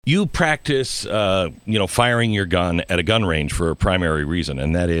You practice, firing your gun at a gun range for a primary reason,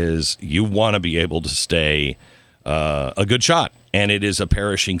 and that is you want to be able to stay a good shot, and it is a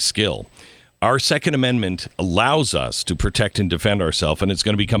perishing skill. Our Second Amendment allows us to protect and defend ourselves, and it's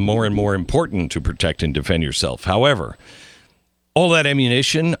going to become more and more important to protect and defend yourself. However, all that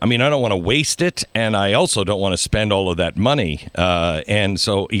ammunition, I don't want to waste it, and I also don't want to spend all of that money, and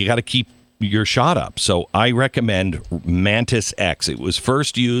so you got to keep your shot up. So I recommend Mantis X. It was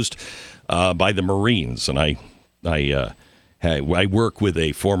first used by the Marines, and I work with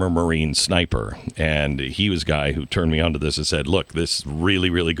a former Marine sniper, and he was a guy who turned me onto this and said, look, this is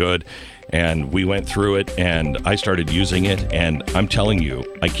really, really good. And we went through it, and I started using it, and I'm telling you,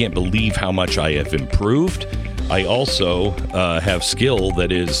 I can't believe how much I have improved. I also have skill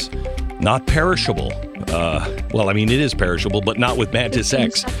that is not perishable. It is perishable, but not with Mantis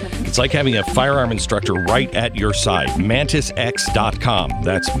X. It's like having a firearm instructor right at your side. MantisX.com.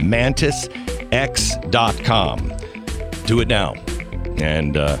 That's MantisX.com. Do it now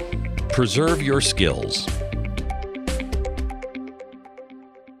and preserve your skills.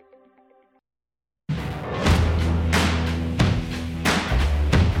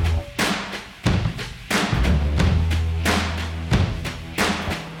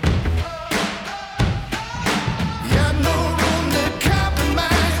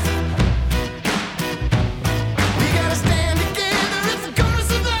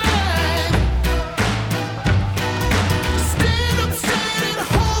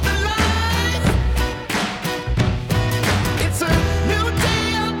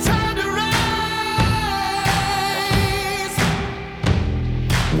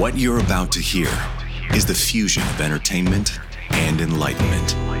 What you're about to hear is the fusion of entertainment and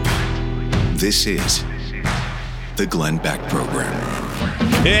enlightenment. This is the Glenn Beck Program.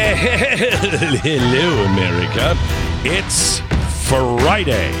 Hello, America. It's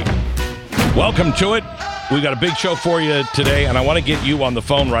Friday. Welcome to it. We've got a big show for you today, and I want to get you on the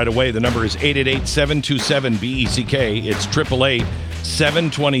phone right away. The number is 888-727-BECK. It's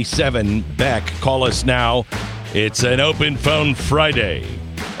 888-727-BECK. Call us now. It's an open phone Friday.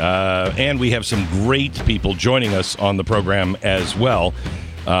 And we have some great people joining us on the program as well.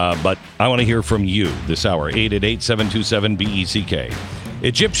 But I want to hear from you this hour. 888-727-BECK.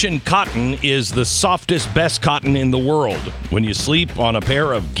 Egyptian cotton is the softest, best cotton in the world. When you sleep on a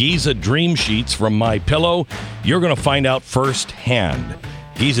pair of Giza Dream Sheets from MyPillow, you're going to find out firsthand.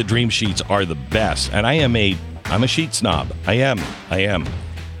 Giza Dream Sheets are the best. And I'm a sheet snob. I am.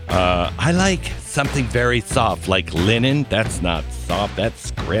 I like something very soft, like linen. That's not soft, that's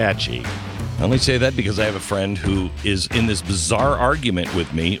scratchy. I only say that because I have a friend who is in this bizarre argument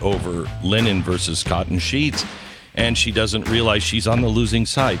with me over linen versus cotton sheets, and she doesn't realize she's on the losing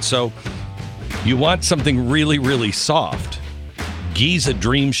side. So you want something really, really soft. Giza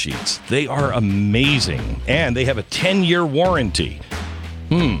Dream Sheets. They are amazing, and they have a 10-year warranty.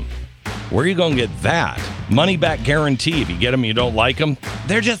 Where are you going to get that? Money back guarantee. If you get them, you don't like them.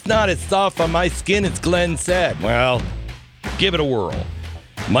 They're just not as soft on my skin as Glenn said. Well, give it a whirl.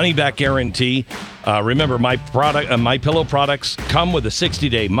 Money back guarantee. Remember, my Pillow products come with a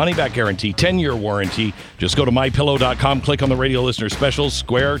 60-day money back guarantee, 10-year warranty. Just go to mypillow.com, click on the radio listener specials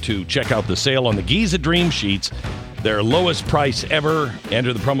square to check out the sale on the Giza Dream Sheets. Their lowest price ever.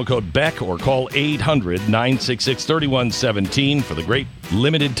 Enter the promo code BECK or call 800-966-3117 for the great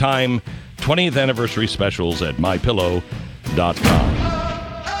limited time 20th anniversary specials at mypillow.com.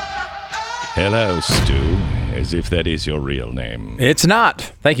 Hello, Stu, as if that is your real name. It's not.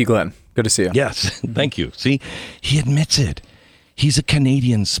 Thank you, Glenn. Good to see you. Yes, thank you. See, he admits it. He's a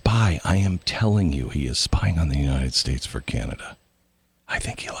Canadian spy. I am telling you, he is spying on the United States for Canada. I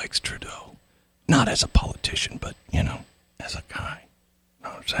think he likes Trudeau. Not as a politician, but, as a guy. You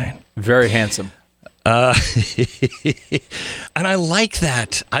know what I'm saying? Very handsome. And I like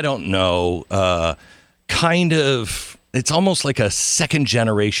that, I don't know, kind of, it's almost like a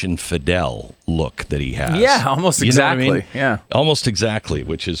second-generation Fidel look that he has. Yeah, almost exactly. You know what I mean? Yeah. Almost exactly,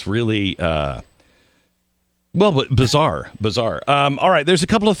 which is really, but bizarre. All right, there's a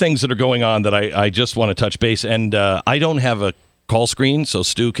couple of things that are going on that I just want to touch base, and I don't have a call screen, so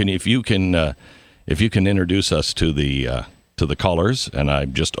Stu, if you can introduce us to the callers, and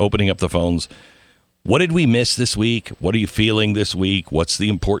I'm just opening up the phones. What did we miss this week? What are you feeling this week? What's the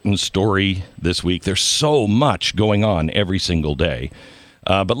important story this week? There's so much going on every single day.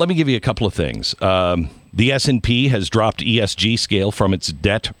 But let me give you a couple of things. The S&P has dropped ESG scale from its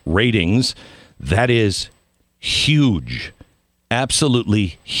debt ratings. That is huge.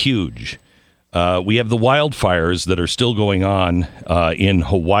 Absolutely huge. We have the wildfires that are still going on in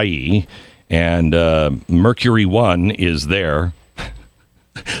Hawaii, and Mercury 1 is there.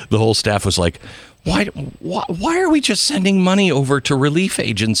 the whole staff was like, why are we just sending money over to relief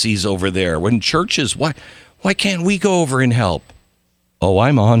agencies over there when churches, why can't we go over and help? Oh,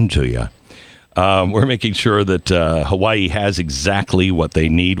 I'm on to you. We're making sure that Hawaii has exactly what they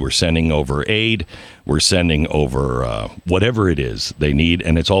need. We're sending over aid. We're sending over whatever it is they need,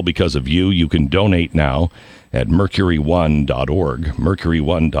 and it's all because of you. You can donate now at mercury1.org,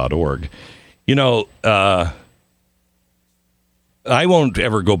 mercury1.org. You know, I won't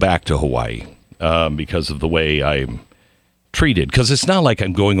ever go back to Hawaii because of the way I'm treated, because it's not like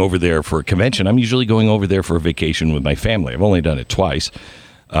I'm going over there for a convention. I'm usually going over there for a vacation with my family. I've only done it twice.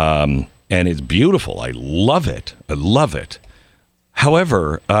 And it's beautiful. I love it.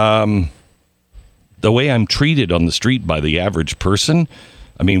 However, the way I'm treated on the street by the average person,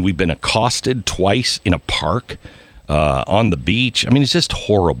 I mean, we've been accosted twice in a park, on the beach. I mean, it's just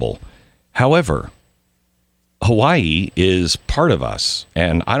horrible. However, Hawaii is part of us,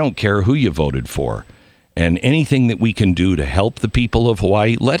 and I don't care who you voted for. And anything that we can do to help the people of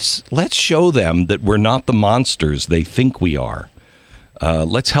Hawaii, let's show them that we're not the monsters they think we are.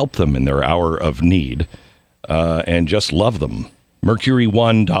 Let's help them in their hour of need, and just love them.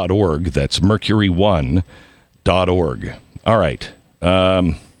 Mercury1.org. That's mercury1.org. All right.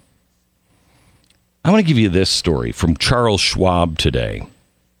 I want to give you this story from Charles Schwab today.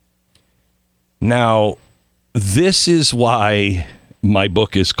 Now, this is why my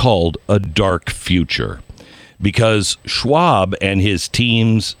book is called A Dark Future, because Schwab and his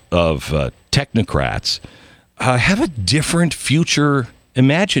teams of technocrats have a different future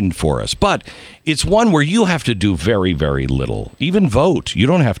imagined for us. But it's one where you have to do very, very little. Even vote. You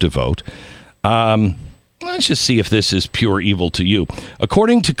don't have to vote. Let's just see if this is pure evil to you.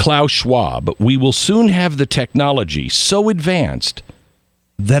 According to Klaus Schwab, we will soon have the technology so advanced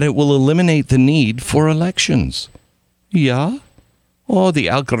that it will eliminate the need for elections. Yeah? Oh, the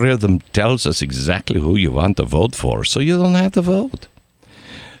algorithm tells us exactly who you want to vote for, so you don't have to vote.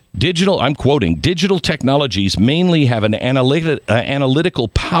 I'm quoting, digital technologies mainly have an analytical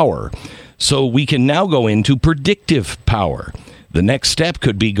power, so we can now go into predictive power. The next step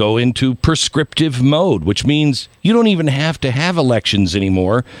could be go into prescriptive mode, which means you don't even have to have elections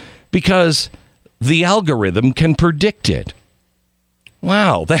anymore because the algorithm can predict it.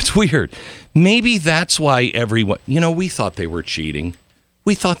 Wow, that's weird. Maybe that's why everyone, we thought they were cheating.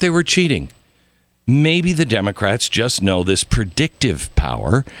 Maybe the Democrats just know this predictive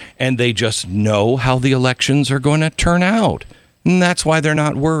power, and they just know how the elections are going to turn out. And that's why they're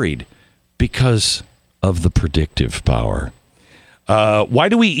not worried, because of the predictive power. Why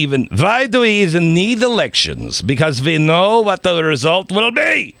do we even need elections? Because we know what the result will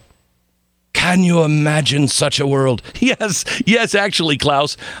be. Can you imagine such a world? Yes, actually,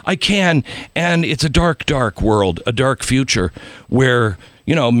 Klaus, I can. And it's a dark, dark world, a dark future where,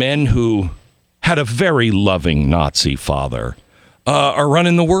 men who had a very loving Nazi father are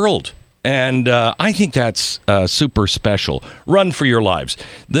running the world. And I think that's super special. Run for your lives.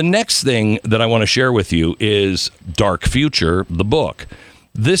 The next thing that I want to share with you is Dark Future, the book.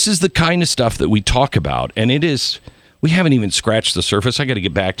 This is the kind of stuff that we talk about, and we haven't even scratched the surface. I got to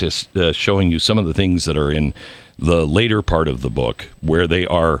get back to showing you some of the things that are in the later part of the book, where they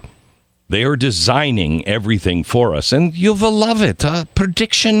are designing everything for us, and you will love it. A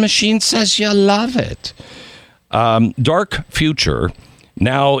prediction machine says you'll love it. Dark Future,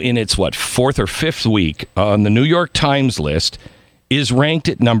 now in its, fourth or fifth week on the New York Times list, is ranked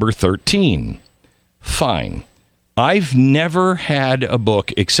at number 13. Fine. I've never had a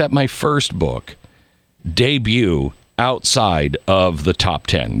book, except my first book, debut outside of the top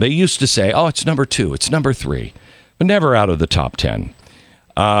 10. They used to say, it's number 2, it's number 3, but never out of the top 10.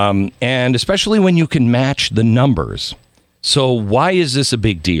 And especially when you can match the numbers. So why is this a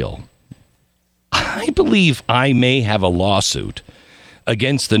big deal? I believe I may have a lawsuit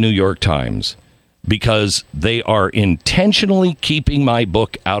against the New York Times because they are intentionally keeping my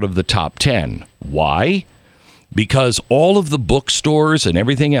book out of the top 10. Why? Because all of the bookstores and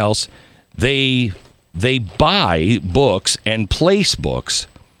everything else, they buy books and place books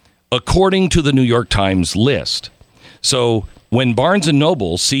according to the New York Times list. So when Barnes &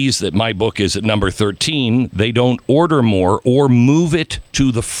 Noble sees that my book is at number 13, they don't order more or move it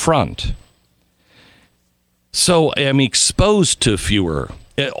to the front. So I'm exposed to fewer.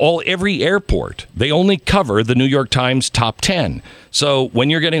 Every airport, they only cover the New York Times top 10. So when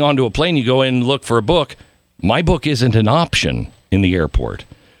you're getting onto a plane, you go in and look for a book. My book isn't an option in the airport.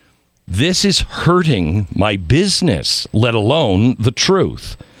 This is hurting my business, let alone the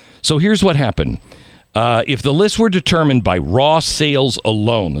truth. So here's what happened. If the list were determined by raw sales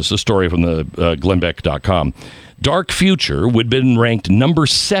alone, this is a story from the glennbeck.com, Dark Future would have been ranked number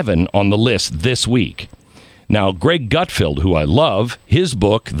 7 on the list this week. Now, Greg Gutfeld, who I love, his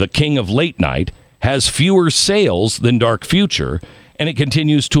book, The King of Late Night, has fewer sales than Dark Future, and it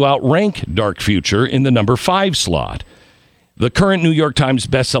continues to outrank Dark Future in the number 5 slot. The current New York Times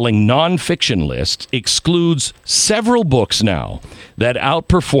bestselling nonfiction list excludes several books now that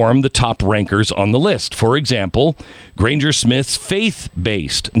outperform the top rankers on the list. For example, Granger Smith's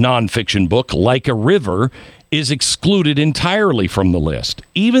faith-based nonfiction book, Like a River, is excluded entirely from the list,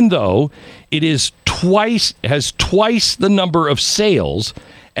 even though it has twice the number of sales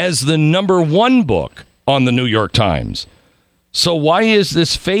as the number 1 book on the New York Times. So why is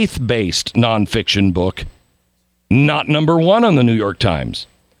this faith-based nonfiction book not number 1 on the New York Times?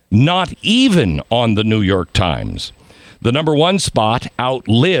 Not even on the New York Times. The number 1 spot,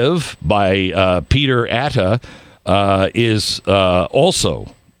 Outlive by Peter Atta,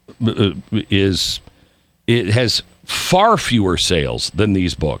 it has far fewer sales than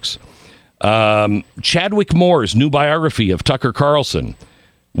these books. Chadwick Moore's new biography of Tucker Carlson,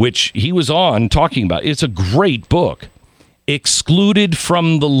 which he was on talking about, it's a great book. Excluded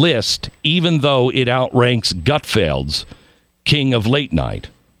from the list, even though it outranks Gutfeld's King of Late Night.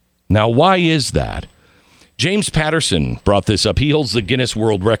 Now, why is that? James Patterson brought this up. He holds the Guinness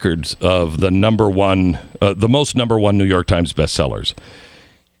World Records of the most number 1 New York Times bestsellers.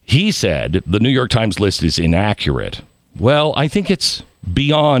 He said the New York Times list is inaccurate. Well, I think it's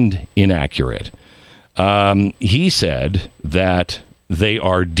beyond inaccurate. He said that they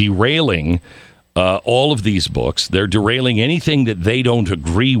are derailing all of these books. They're derailing anything that they don't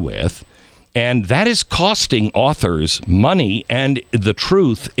agree with. And that is costing authors money and, the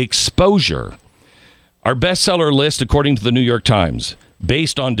truth, exposure. Our bestseller list, according to the New York Times,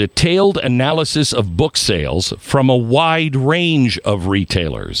 based on detailed analysis of book sales from a wide range of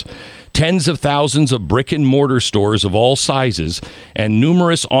retailers, tens of thousands of brick and mortar stores of all sizes, and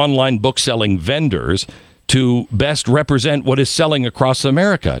numerous online bookselling vendors to best represent what is selling across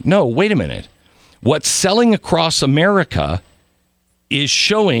America. No, wait a minute. What's selling across America is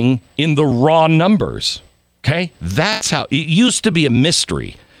showing in the raw numbers. Okay? That's how it used to be a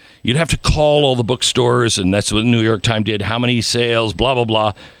mystery. You'd have to call all the bookstores, and that's what the New York Times did. How many sales, blah, blah,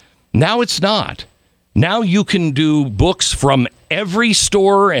 blah. Now it's not. Now you can do books from every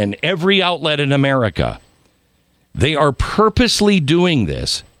store and every outlet in America. They are purposely doing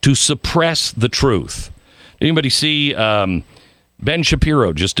this to suppress the truth. Anybody see Ben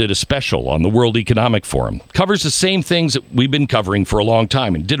Shapiro just did a special on the World Economic Forum. Covers the same things that we've been covering for a long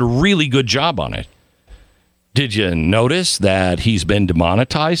time and did a really good job on it. Did you notice that he's been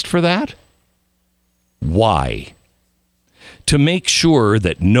demonetized for that? Why? To make sure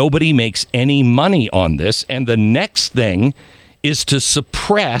that nobody makes any money on this, and the next thing is to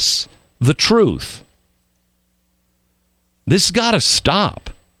suppress the truth. This has got to stop.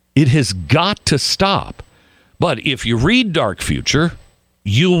 It has got to stop. But if you read Dark Future,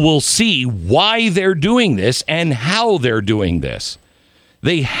 you will see why they're doing this and how they're doing this.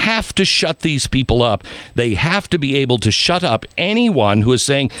 They have to shut these people up. They have to be able to shut up anyone who is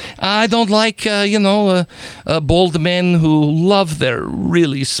saying, I don't like, bold men who love their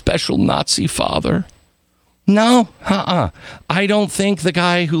really special Nazi father. No, I don't think the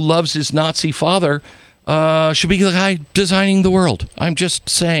guy who loves his Nazi father should be the guy designing the world. I'm just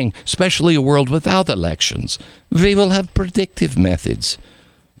saying, especially a world without elections. We will have predictive methods.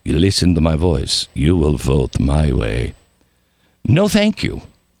 You listen to my voice. You will vote my way. No, thank you.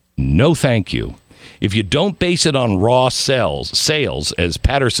 No, thank you. If you don't base it on raw sales, as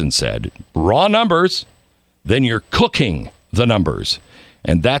Patterson said, raw numbers, then you're cooking the numbers.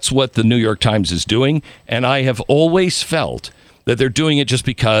 And that's what the New York Times is doing. And I have always felt that they're doing it just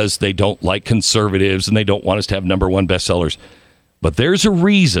because they don't like conservatives and they don't want us to have number 1 bestsellers. But there's a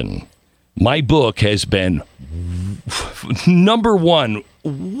reason my book has been number 1,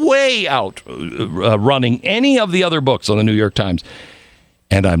 way out running any of the other books on the New York Times.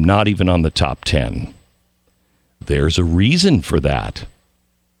 And I'm not even on the top 10. There's a reason for that.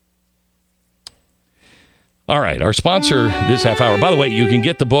 All right, our sponsor this half hour. By the way, you can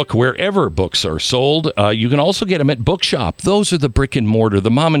get the book wherever books are sold. You can also get them at Bookshop. Those are the brick and mortar, the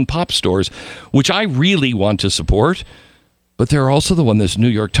mom and pop stores, which I really want to support. But they're also the one this New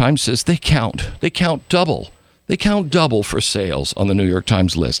York Times says they count. They count double. They count double for sales on the New York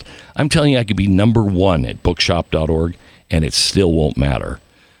Times list. I'm telling you, I could be number 1 at bookshop.org, and it still won't matter.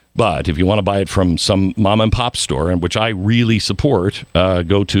 But if you want to buy it from some mom and pop store, which I really support,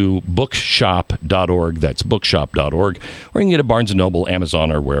 go to bookshop.org. That's bookshop.org. Or you can get it at Barnes & Noble,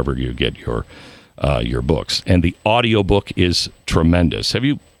 Amazon, or wherever you get your books. And the audiobook is tremendous. Have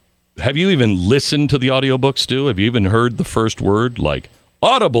you have you even listened to the audiobooks, Stu? Have you even heard the first word, like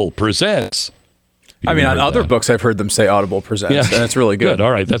Audible presents? I mean, on other books, I've heard them say Audible presents, and it's really good.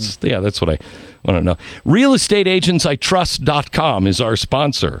 All right. That's what I want to know. RealestateAgentsITrust.com is our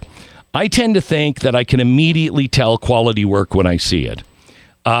sponsor. I tend to think that I can immediately tell quality work when I see it.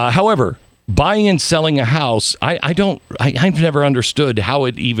 However, buying and selling a house, I've never understood how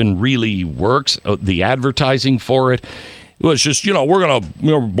it even really works. The advertising for it. It was just, we're going to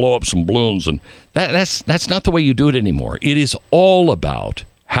blow up some balloons. And that's not the way you do it anymore. It is all about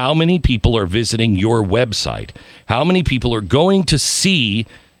how many people are visiting your website, how many people are going to see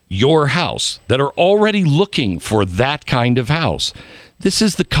your house that are already looking for that kind of house. This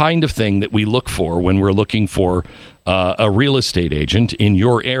is the kind of thing that we look for when we're looking for a real estate agent in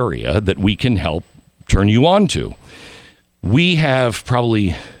your area that we can help turn you on to. We have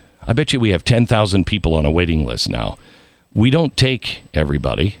I bet you we have 10,000 people on a waiting list now. We don't take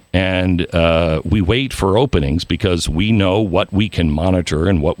everybody, and we wait for openings because we know what we can monitor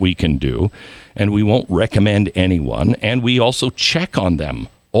and what we can do, and we won't recommend anyone, and we also check on them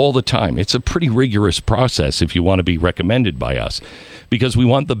all the time. It's a pretty rigorous process if you want to be recommended by us, because we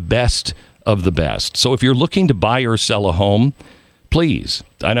want the best of the best. So if you're looking to buy or sell a home, please,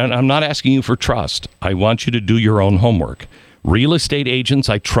 I'm not asking you for trust. I want you to do your own homework.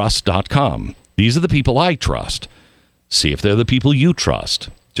 RealestateAgentsITrust.com. These are the people I trust. See if they're the people you trust.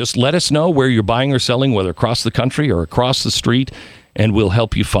 Just let us know where you're buying or selling, whether across the country or across the street, and we'll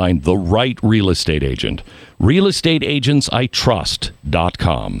help you find the right real estate agent.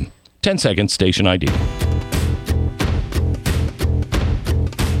 RealestateAgentsITrust.com. 10 seconds, station ID.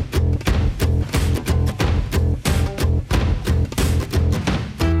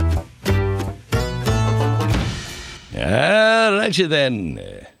 All right, you then.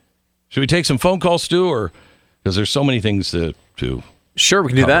 Should we take some phone calls, Stu, or... because there's so many things to Sure, we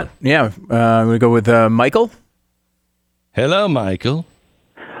can do that. Yeah. We go with Michael. Hello, Michael.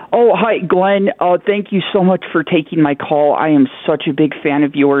 Oh, hi, Glenn. Thank you so much for taking my call. I am such a big fan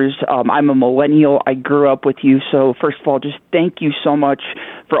of yours. I'm a millennial. I grew up with you. So first of all, just thank you so much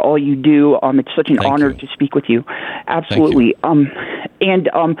for all you do. It's such an honor to speak with you. Absolutely. Sorry,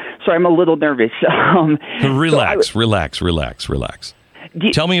 I'm a little nervous. Relax.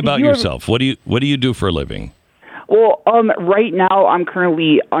 Tell me about yourself. What do you do for a living? Well, right now I'm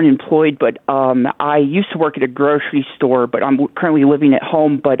currently unemployed, but I used to work at a grocery store, but I'm currently living at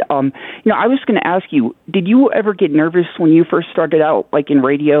home. But I was going to ask you, did you ever get nervous when you first started out, like in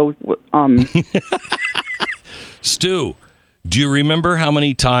radio? Stu, do you remember how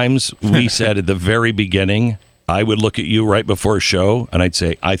many times we said at the very beginning, I would look at you right before a show and I'd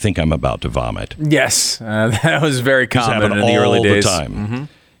say, I think I'm about to vomit? Yes, that was very common in the early days. All the time. Mm-hmm.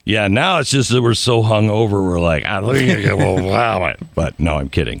 Yeah, now it's just that we're so hungover, we're like, I think I will vomit. But no, I'm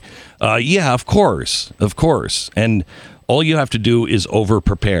kidding. Yeah, of course. And all you have to do is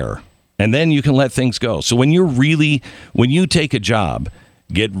over-prepare, and then you can let things go. So when you take a job,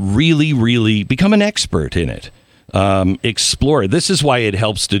 get really, become an expert in it. Explore. This is why it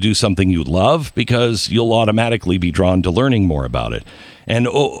helps to do something you love, because you'll automatically be drawn to learning more about it. And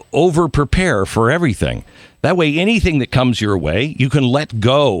over-prepare for everything. That way, anything that comes your way, you can let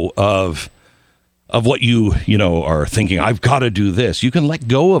go of what you are thinking. I've got to do this. You can let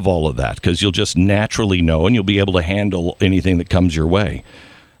go of all of that because you'll just naturally know, and you'll be able to handle anything that comes your way.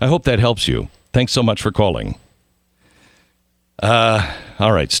 I hope that helps you. Thanks so much for calling.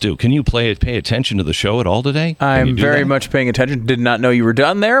 All right, Stu, can you pay attention to the show at all today? I'm very much paying attention. Did not know you were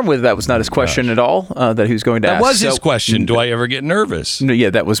done there. That was not his question at all that he was going to ask. That was his question. Do I ever get nervous? No, yeah,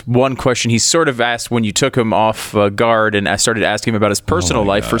 that was one question. He sort of asked when you took him off guard, and I started asking him about his personal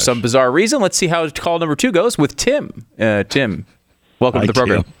life for some bizarre reason. Let's see how call number 2 goes with Tim. Tim, welcome to the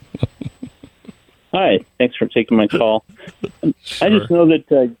program. Hi, thanks for taking my call. Sure. I just know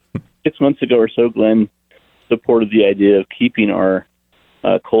that 6 months ago or so, Glenn supported the idea of keeping our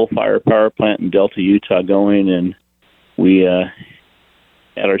coal-fired power plant in Delta, Utah going, and we had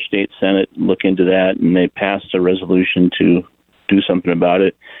our state Senate look into that, and they passed a resolution to do something about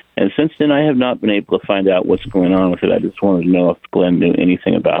it. And since then, I have not been able to find out what's going on with it. I just wanted to know if Glenn knew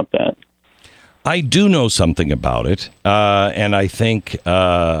anything about that. I do know something about it, and I think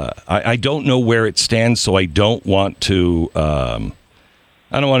I don't know where it stands, so I don't want to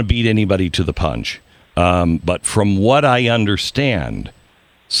beat anybody to the punch. But from what I understand,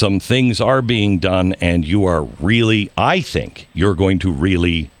 some things are being done, and I think you're going to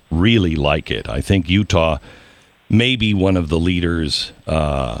really, really like it. I think Utah may be one of the leaders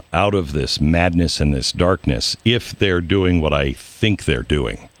out of this madness and this darkness if they're doing what I think they're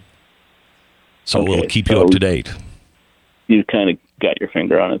doing. So we'll keep you up to date. You kind of got your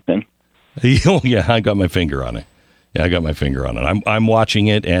finger on it then. Oh, yeah, I got my finger on it. I'm watching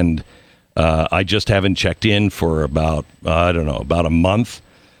it, and I just haven't checked in for about a month.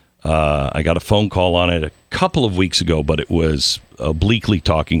 I got a phone call on it a couple of weeks ago, but it was obliquely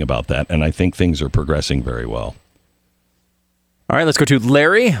talking about that, and I think things are progressing very well. All right, let's go to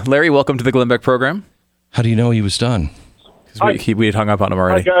Larry. Larry, welcome to the Glenn Beck program. How do you know he was done? We had hung up on him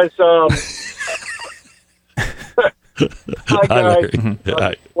already. Hi, guys. Hi, guys.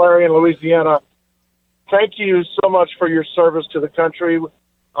 Hi. Larry in Louisiana. Thank you so much for your service to the country.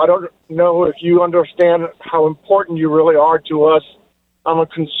 I don't know if you understand how important you really are to us. I'm a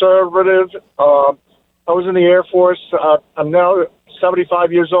conservative. I was in the Air Force. I'm now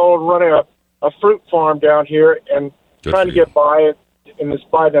 75 years old, running a fruit farm down here and trying to get by in this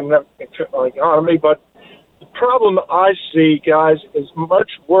Biden economy. But the problem I see, guys, is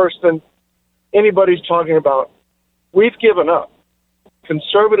much worse than anybody's talking about. We've given up.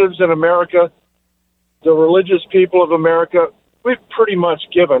 Conservatives in America, the religious people of America, we've pretty much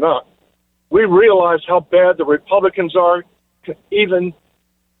given up. We realize how bad the Republicans are, even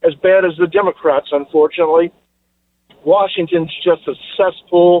as bad as the Democrats, unfortunately. Washington's just a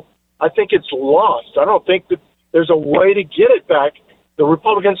cesspool. I think it's lost. I don't think that there's a way to get it back. The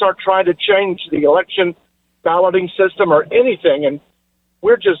Republicans aren't trying to change the election balloting system or anything, and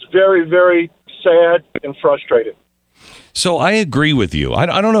we're just very, very sad and frustrated. So I agree with you. I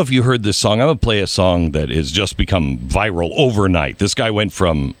don't know if you heard this song. I'm going to play a song that has just become viral overnight. This guy went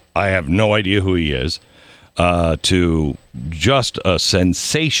from, I have no idea who he is, to just a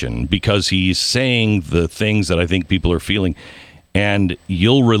sensation because he's saying the things that I think people are feeling, and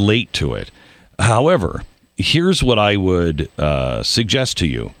you'll relate to it. However, here's what I would suggest to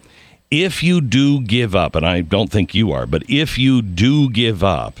you. If you do give up, and I don't think you are, but if you do give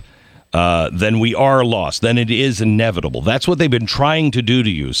up, then we are lost. Then it is inevitable. That's what they've been trying to do to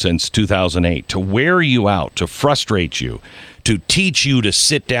you since 2008, to wear you out, to frustrate you, to teach you to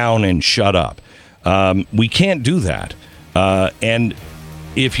sit down and shut up. We can't do that. And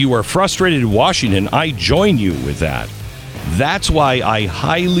if you are frustrated in Washington, I join you with that. That's why I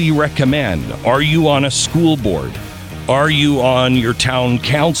highly recommend, are you on a school board? Are you on your town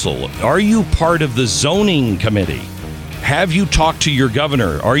council? Are you part of the zoning committee? Have you talked to your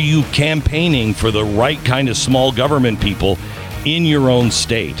governor? Are you campaigning for the right kind of small government people in your own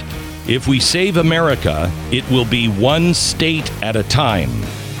state? If we save America, it will be one state at a time.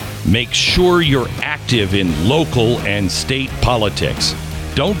 Make sure you're active in local and state politics.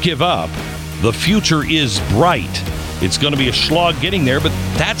 Don't give up. The future is bright. It's going to be a slog getting there, but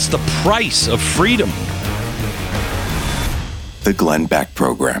that's the price of freedom. The Glenn Beck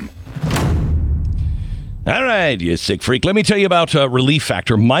Program. All right, you sick freak. Let me tell you about Relief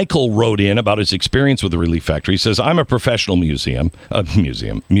Factor. Michael wrote in about his experience with the Relief Factor. He says, I'm a professional musician,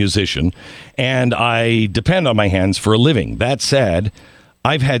 and I depend on my hands for a living. That said,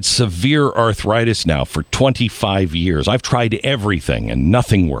 I've had severe arthritis now for 25 years. I've tried everything, and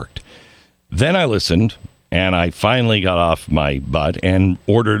nothing worked. Then I listened, and I finally got off my butt and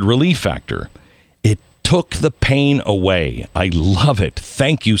ordered Relief Factor. It took the pain away. I love it.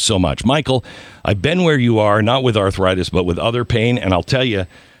 Thank you so much. Michael, I've been where you are, not with arthritis, but with other pain. And I'll tell you,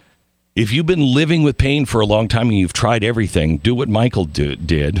 if you've been living with pain for a long time and you've tried everything, do what Michael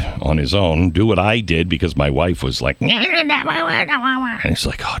did on his own. Do what I did because my wife was like, and it's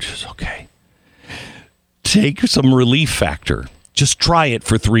like, oh, just okay. Take some Relief Factor. Just try it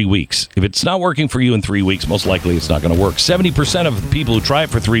for 3 weeks. If it's not working for you in 3 weeks, most likely it's not going to work. 70% of the people who try it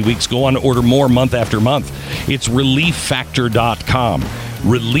for 3 weeks go on to order more month after month. It's ReliefFactor.com.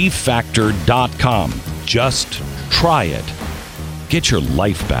 ReliefFactor.com. Just try it. Get your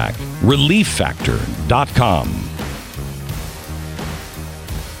life back. ReliefFactor.com.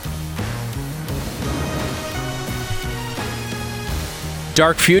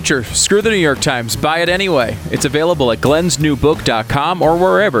 Dark Future. Screw the New York Times. Buy it anyway. It's available at glensnewbook.com or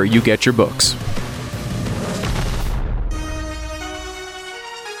wherever you get your books.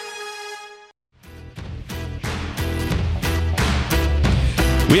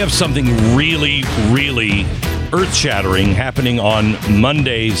 We have something really, really earth-shattering happening on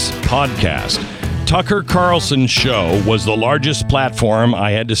Monday's podcast. Tucker Carlson's show was the largest platform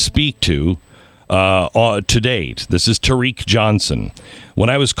I had to speak to date. This is Tariq Johnson. When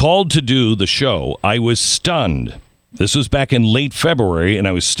I was called to do the show, I was stunned. This was back in late February, and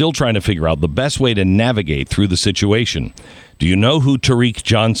I was still trying to figure out the best way to navigate through the situation. Do you know who Tariq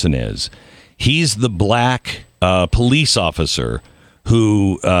Johnson is? He's the black police officer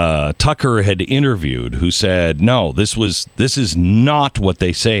who Tucker had interviewed, who said, no, this is not what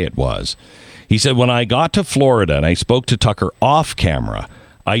they say it was. He said, when I got to Florida and I spoke to Tucker off camera,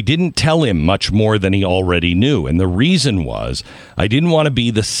 I didn't tell him much more than he already knew. And the reason was I didn't want to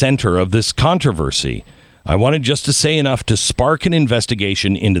be the center of this controversy. I wanted just to say enough to spark an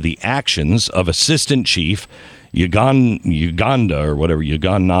investigation into the actions of Assistant Chief Uganda or whatever,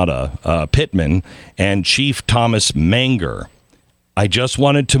 Uganda Pittman and Chief Thomas Manger. I just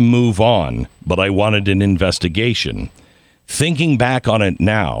wanted to move on, but I wanted an investigation. Thinking back on it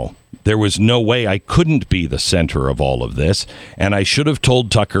now, there was no way I couldn't be the center of all of this, and I should have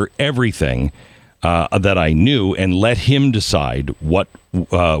told Tucker everything that I knew and let him decide what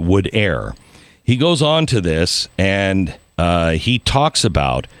would air. He goes on to this, and he talks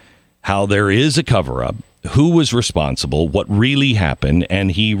about how there is a cover-up, who was responsible, what really happened,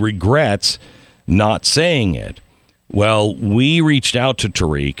 and he regrets not saying it. Well, we reached out to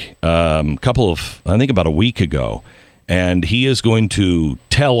Tariq about a week ago, and he is going to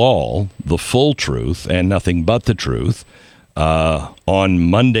tell all the full truth and nothing but the truth on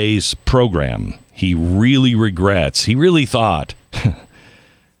Monday's program. He really regrets. He really thought,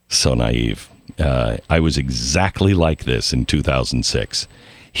 so naive. I was exactly like this in 2006.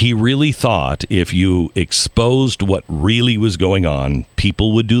 He really thought if you exposed what really was going on,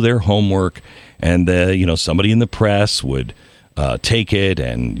 people would do their homework, and somebody in the press would take it,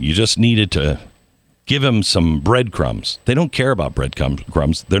 and you just needed to give them some breadcrumbs. They don't care about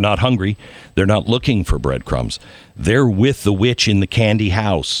breadcrumbs. They're not hungry. They're not looking for breadcrumbs. They're with the witch in the candy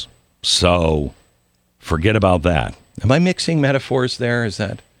house. So forget about that. Am I mixing metaphors there? Is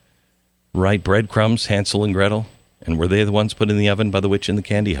that right? Breadcrumbs, Hansel and Gretel? And were they the ones put in the oven by the witch in the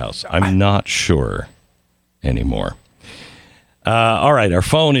candy house? I'm not sure anymore. All right. Our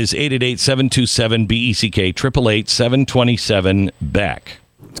phone is 888-727-BECK, 888-727-BECK.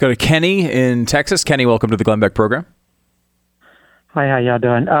 Let's go to Kenny in Texas. Kenny, welcome to the Glenn Beck program. Hi, how y'all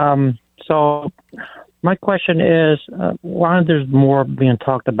doing? So my question is, why there's more being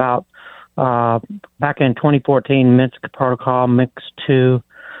talked about back in 2014, Minsk Protocol, Minsk 2.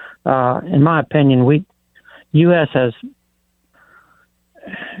 In my opinion, U.S. is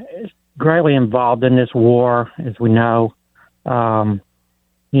greatly involved in this war, as we know. I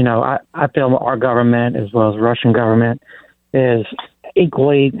feel our government, as well as the Russian government, is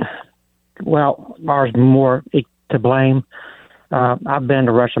equally, ours more to blame. I've been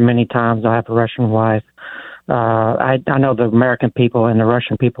to Russia many times. I have a Russian wife. I know the American people and the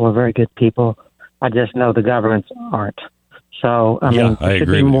Russian people are very good people. I just know the governments aren't. So, I mean, I it should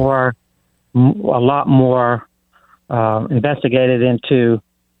agree be a lot more investigated into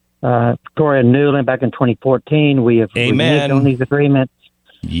Victoria Nuland back in 2014. We have reneged on these agreements.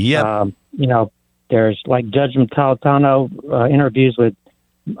 Yep. There's like Judge Napolitano interviews with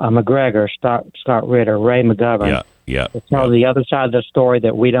McGregor, Scott Ritter, Ray McGovern. Yeah. To tell the other side of the story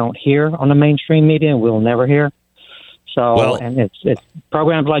that we don't hear on the mainstream media and we'll never hear. So, and it's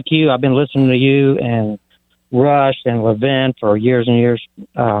programs like you. I've been listening to you and Rush and Levin for years and years.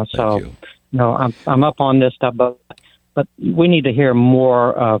 I'm up on this stuff, but we need to hear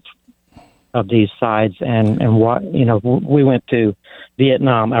more of these sides and what we went to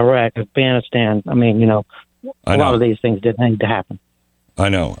Vietnam, Iraq, Afghanistan. I mean, a lot of these things didn't need to happen. I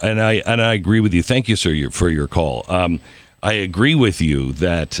know, and I agree with you. Thank you, sir, for your call. I agree with you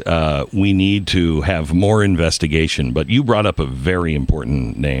that we need to have more investigation. But you brought up a very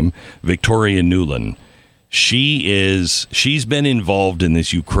important name, Victoria Nuland. She's been involved in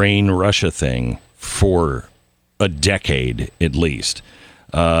this Ukraine-Russia thing for a decade at least.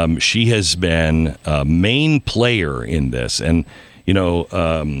 She has been a main player in this, and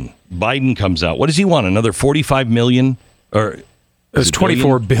Biden comes out. What does he want? Another 45 million? Or it's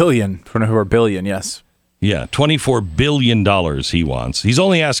 24 billion. 24 billion, yes. Yeah, $24 billion he wants. He's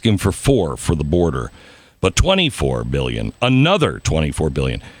only asking for $4 for the border, but $24 billion, another $24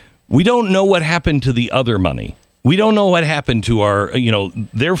 billion. We don't know what happened to the other money. We don't know what happened to our,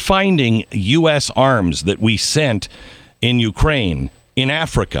 they're finding U.S. arms that we sent in Ukraine, in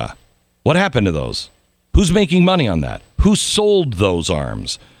Africa. What happened to those? Who's making money on that? Who sold those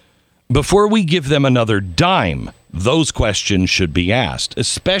arms? Before we give them another dime, those questions should be asked,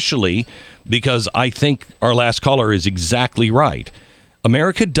 especially because I think our last caller is exactly right.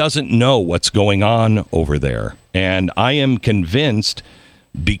 America doesn't know what's going on over there. And I am convinced,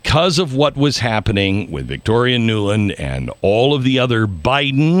 because of what was happening with Victoria Nuland and all of the other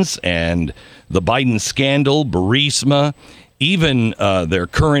Bidens and the Biden scandal, Burisma, even their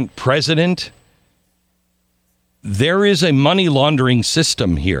current president, there is a money laundering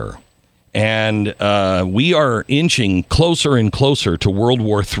system here. And we are inching closer and closer to World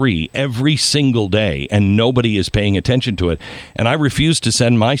War III every single day, and nobody is paying attention to it. And I refuse to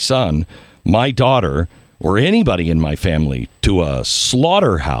send my son, my daughter, or anybody in my family to a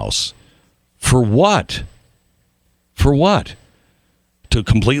slaughterhouse. For what? For what? To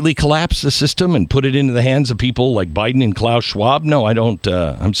completely collapse the system and put it into the hands of people like Biden and Klaus Schwab? No, I don't.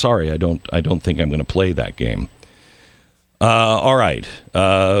 I'm sorry. I don't think I'm going to play that game. All right.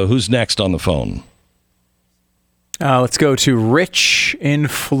 Who's next on the phone? Let's go to Rich in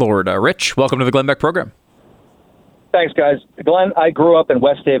Florida. Rich, welcome to the Glenn Beck program. Thanks, guys. Glenn, I grew up in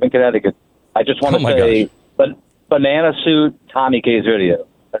West Haven, Connecticut. I just want to say, banana suit, Tommy K's video.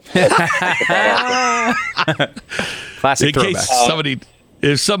 Classic in case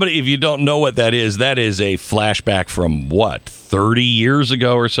if you don't know what that is a flashback from what, 30 years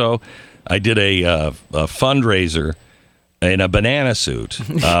ago or so. I did a fundraiser in a banana suit,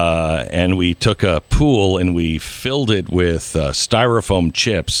 and we took a pool and we filled it with styrofoam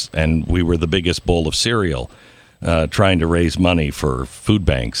chips, and we were the biggest bowl of cereal, trying to raise money for food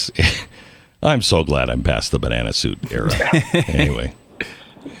banks. I'm so glad I'm past the banana suit era. Anyway.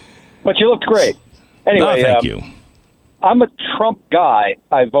 But you looked great. Anyway, thank you. I'm a Trump guy.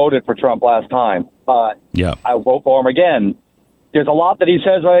 I voted for Trump last time. Yeah. I'll vote for him again. There's a lot that he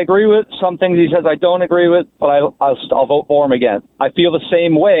says I agree with, some things he says I don't agree with, but I'll vote for him again. I feel the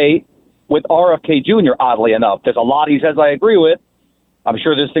same way with RFK Jr., oddly enough. There's a lot he says I agree with. I'm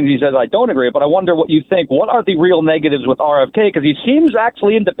sure there's things he says I don't agree with, but I wonder what you think. What are the real negatives with RFK? Because he seems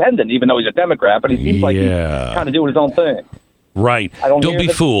actually independent, even though he's a Democrat, but he seems like he's kind of doing his own thing. Right. Don't be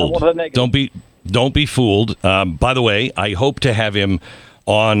fooled. Don't be fooled. By the way, I hope to have him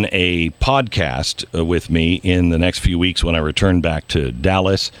on a podcast with me in the next few weeks when I return back to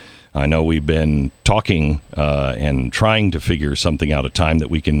Dallas. I know we've been talking and trying to figure something out, a time that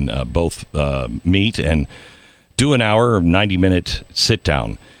we can both meet and do an hour or 90-minute sit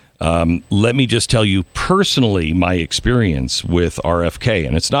down. Let me just tell you personally my experience with RFK,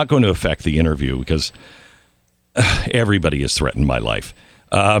 and it's not going to affect the interview because everybody has threatened my life.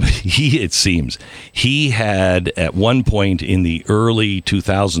 It seems he had at one point in the early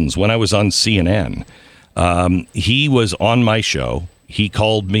 2000s when I was on CNN, he was on my show. He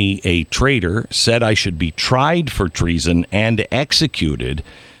called me a traitor, said I should be tried for treason and executed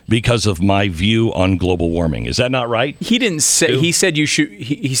because of my view on global warming. Is that not right? He didn't say. He said you should.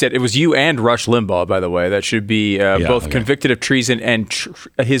 He said it was you and Rush Limbaugh, by the way, that should be both convicted of treason and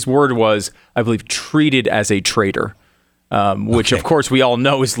his word was, I believe, treated as a traitor. Which, of course, we all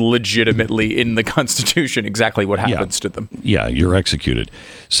know is legitimately in the Constitution exactly what happens to them. Yeah, you're executed.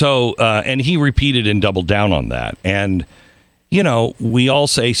 So, and he repeated and doubled down on that. And, you know, we all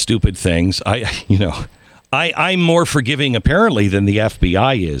say stupid things. I'm more forgiving, apparently, than the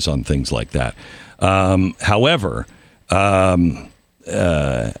FBI is on things like that. However,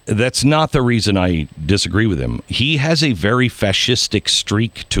 that's not the reason I disagree with him. He has a very fascistic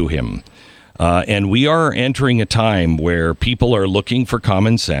streak to him. And we are entering a time where people are looking for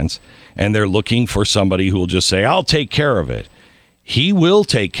common sense, and they're looking for somebody who will just say, I'll take care of it. He will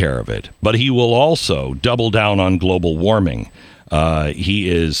take care of it, but he will also double down on global warming. He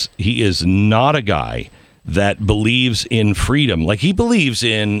is not a guy that believes in freedom. Like, he believes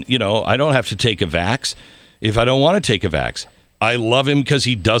in, I don't have to take a vax if I don't want to take a vax. I love him because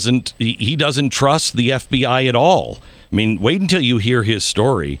he doesn't trust the FBI at all. I mean, wait until you hear his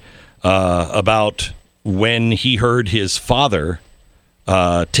story about when he heard his father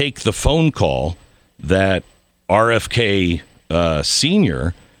take the phone call that RFK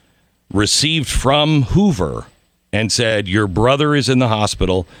Sr. received from Hoover and said, your brother is in the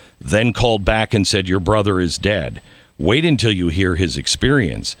hospital, then called back and said, your brother is dead. Wait until you hear his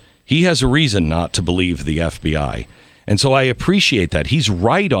experience. He has a reason not to believe the FBI. And so I appreciate that. He's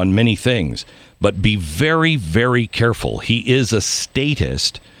right on many things, but be very, very careful. He is a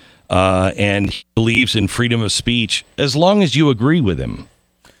statist. And he believes in freedom of speech as long as you agree with him.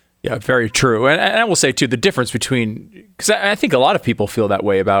 Yeah, very true. And I will say, too, the difference between, because I think a lot of people feel that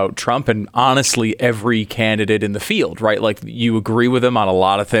way about Trump and honestly every candidate in the field, right? Like, you agree with him on a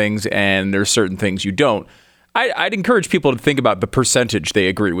lot of things and there's certain things you don't. I'd encourage people to think about the percentage they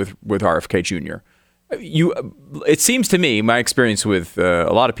agree with RFK Jr. It seems to me, my experience with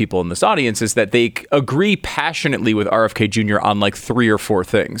a lot of people in this audience is that they agree passionately with RFK Jr. on like 3 or 4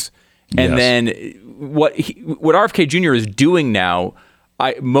 things. And then what RFK Jr. is doing now,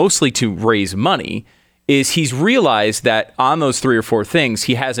 mostly to raise money, is he's realized that on those 3 or 4 things,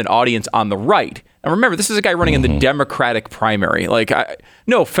 he has an audience on the right. And remember, this is a guy running in the Democratic primary. Like,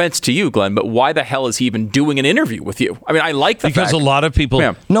 no offense to you, Glenn, but why the hell is he even doing an interview with you? I mean, I like the fact. Because a lot of people,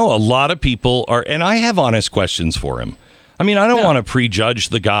 a lot of people are, and I have honest questions for him. I mean, I don't want to prejudge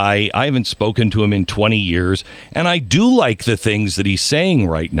the guy. I haven't spoken to him in 20 years, and I do like the things that he's saying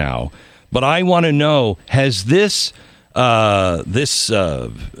right now. But I want to know, has this vision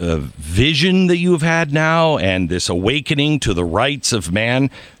that you have had now and this awakening to the rights of man,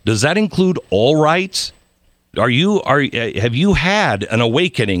 does that include all rights? Have you had an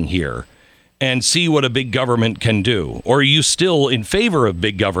awakening here and see what a big government can do? Or are you still in favor of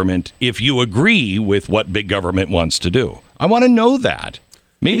big government if you agree with what big government wants to do? I want to know that.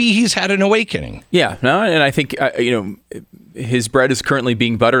 Maybe he's had an awakening. Yeah, no, and I think his bread is currently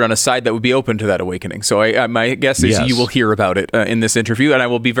being buttered on a side that would be open to that awakening. So my guess is you will hear about it in this interview, and I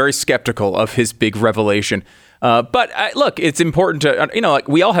will be very skeptical of his big revelation. But look, it's important to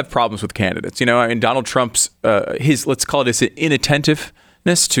we all have problems with candidates. Donald Trump's let's call it his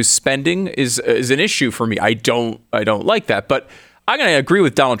inattentiveness to spending is an issue for me. I don't like that, but I'm going to agree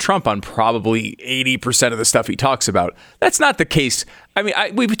with Donald Trump on probably 80% of the stuff he talks about. That's not the case. I mean,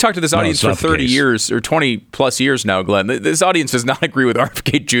 we've talked to this audience for 30 years or 20 plus years now, Glenn. This audience does not agree with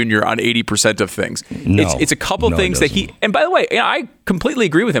RFK Jr. on 80% of things. No, it's a couple things that and by the way, I completely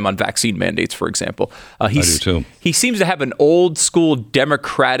agree with him on vaccine mandates, for example. I do too. He seems to have an old school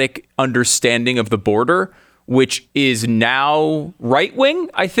Democratic understanding of the border, which is now right-wing,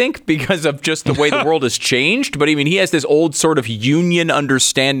 I think, because of just the way the world has changed. But I mean, he has this old sort of union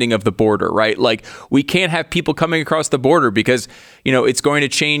understanding of the border, right? Like, we can't have people coming across the border because, it's going to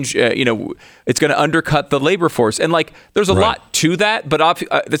change, it's going to undercut the labor force. And there's a lot to that, but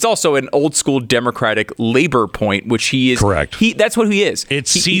it's also an old school Democratic labor point, which he is. Correct. That's what he is.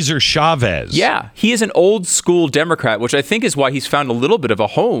 It's Cesar Chavez. Yeah. He is an old school Democrat, which I think is why he's found a little bit of a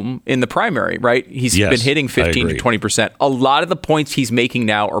home in the primary, right? He's been hitting 15 to 20%. A lot of the points he's making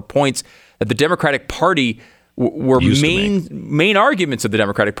now are points that the Democratic Party were main arguments of the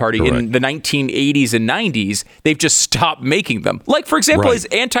Democratic Party in the 1980s and 90s. They've just stopped making them. Like, for example, his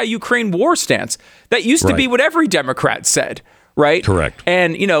anti-Ukraine war stance. That used to be what every Democrat said, right? Correct.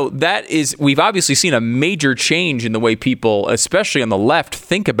 And, we've obviously seen a major change in the way people, especially on the left,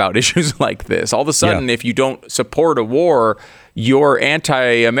 think about issues like this. All of a sudden, if you don't support a war, you're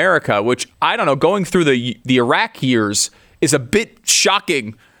anti-America, which, I don't know, going through the Iraq years is a bit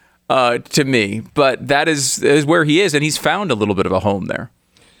shocking to me, but that is where he is, and he's found a little bit of a home there.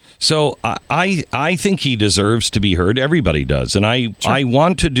 So I think he deserves to be heard. Everybody does, and I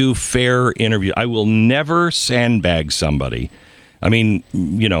want to do fair interview. I will never sandbag somebody. I mean,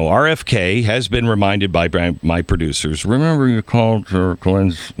 RFK has been reminded by my producers. Remember, you called for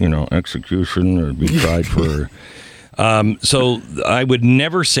Glenn's, execution or be tried for. So I would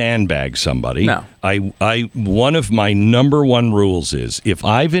never sandbag somebody. No. One of my number one rules is if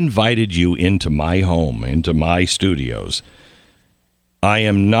I've invited you into my home, into my studios,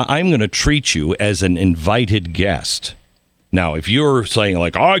 I'm going to treat you as an invited guest. Now, if you're saying I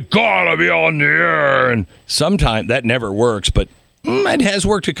gotta be on the air, and sometimes that never works, but it has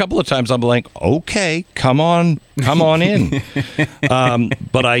worked a couple of times. I'm like, okay, come on in.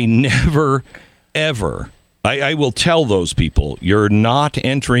 But I never, ever. I will tell those people, you're not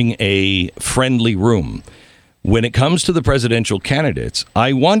entering a friendly room. When it comes to the presidential candidates,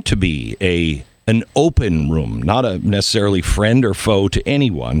 I want to be an open room, not a necessarily friend or foe to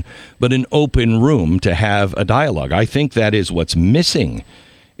anyone, but an open room to have a dialogue. I think that is what's missing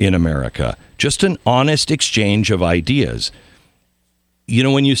in America. Just an honest exchange of ideas.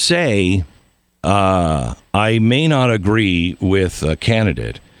 When you say, I may not agree with a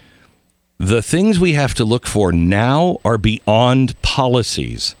candidate, the things we have to look for now are beyond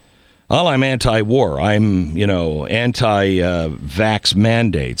policies. Well, I'm anti-war. I'm, anti-vax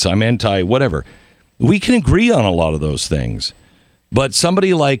mandates. I'm anti-whatever. We can agree on a lot of those things. But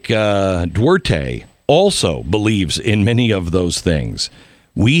somebody like Duarte also believes in many of those things.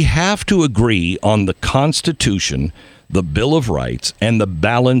 We have to agree on the Constitution, the Bill of Rights, and the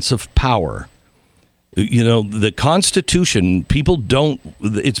balance of power. The Constitution,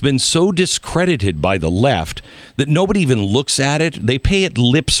 it's been so discredited by the left that nobody even looks at it. They pay it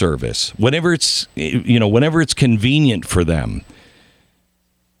lip service whenever it's convenient for them.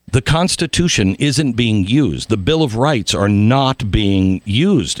 The Constitution isn't being used. The Bill of Rights are not being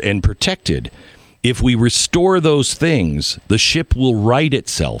used and protected. If we restore those things, the ship will right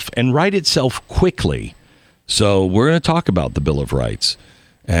itself and right itself quickly. So we're going to talk about the Bill of Rights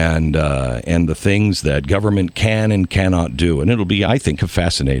and the things that government can and cannot do. And it'll be, I think, a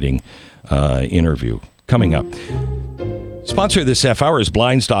fascinating interview coming up. Sponsor of this half hour is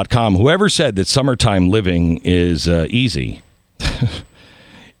Blinds.com. Whoever said that summertime living is easy,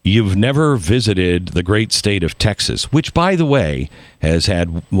 you've never visited the great state of Texas, which, by the way, has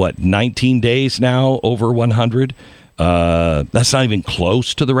had, 19 days now over 100? That's not even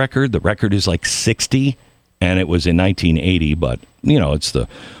close to the record. The record is 60. and it was in 1980, but, it's the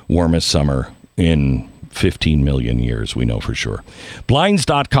warmest summer in 15 million years, we know for sure.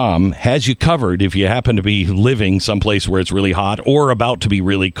 Blinds.com has you covered if you happen to be living someplace where it's really hot or about to be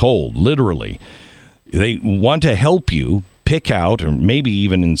really cold, literally. They want to help you pick out or maybe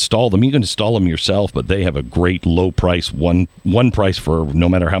even install them. You can install them yourself, but they have a great low price, one price for no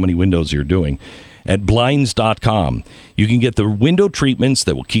matter how many windows you're doing. At Blinds.com, you can get the window treatments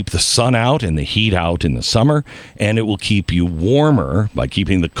that will keep the sun out and the heat out in the summer, and it will keep you warmer by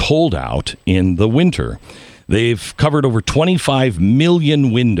keeping the cold out in the winter. They've covered over 25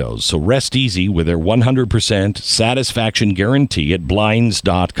 million windows, so rest easy with their 100% satisfaction guarantee at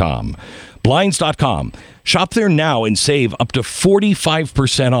Blinds.com. Blinds.com. Shop there now and save up to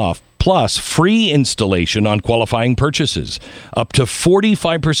 45% off. Plus, free installation on qualifying purchases. Up to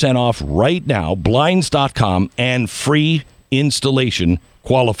 45% off right now, Blinds.com, and free installation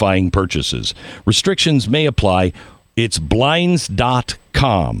qualifying purchases. Restrictions may apply. It's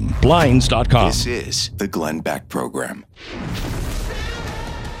Blinds.com. Blinds.com. This is the Glenn Beck Program.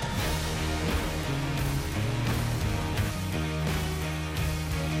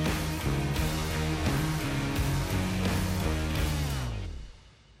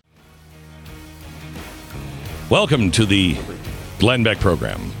 Welcome to the Glenn Beck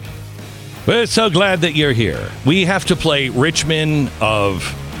Program. We're so glad that you're here. We have to play Richmond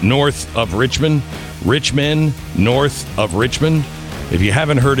north of Richmond. Richmond north of Richmond. If you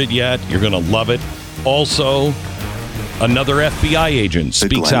haven't heard it yet, you're going to love it. Also, another FBI agent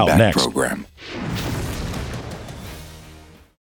speaks out next. Program.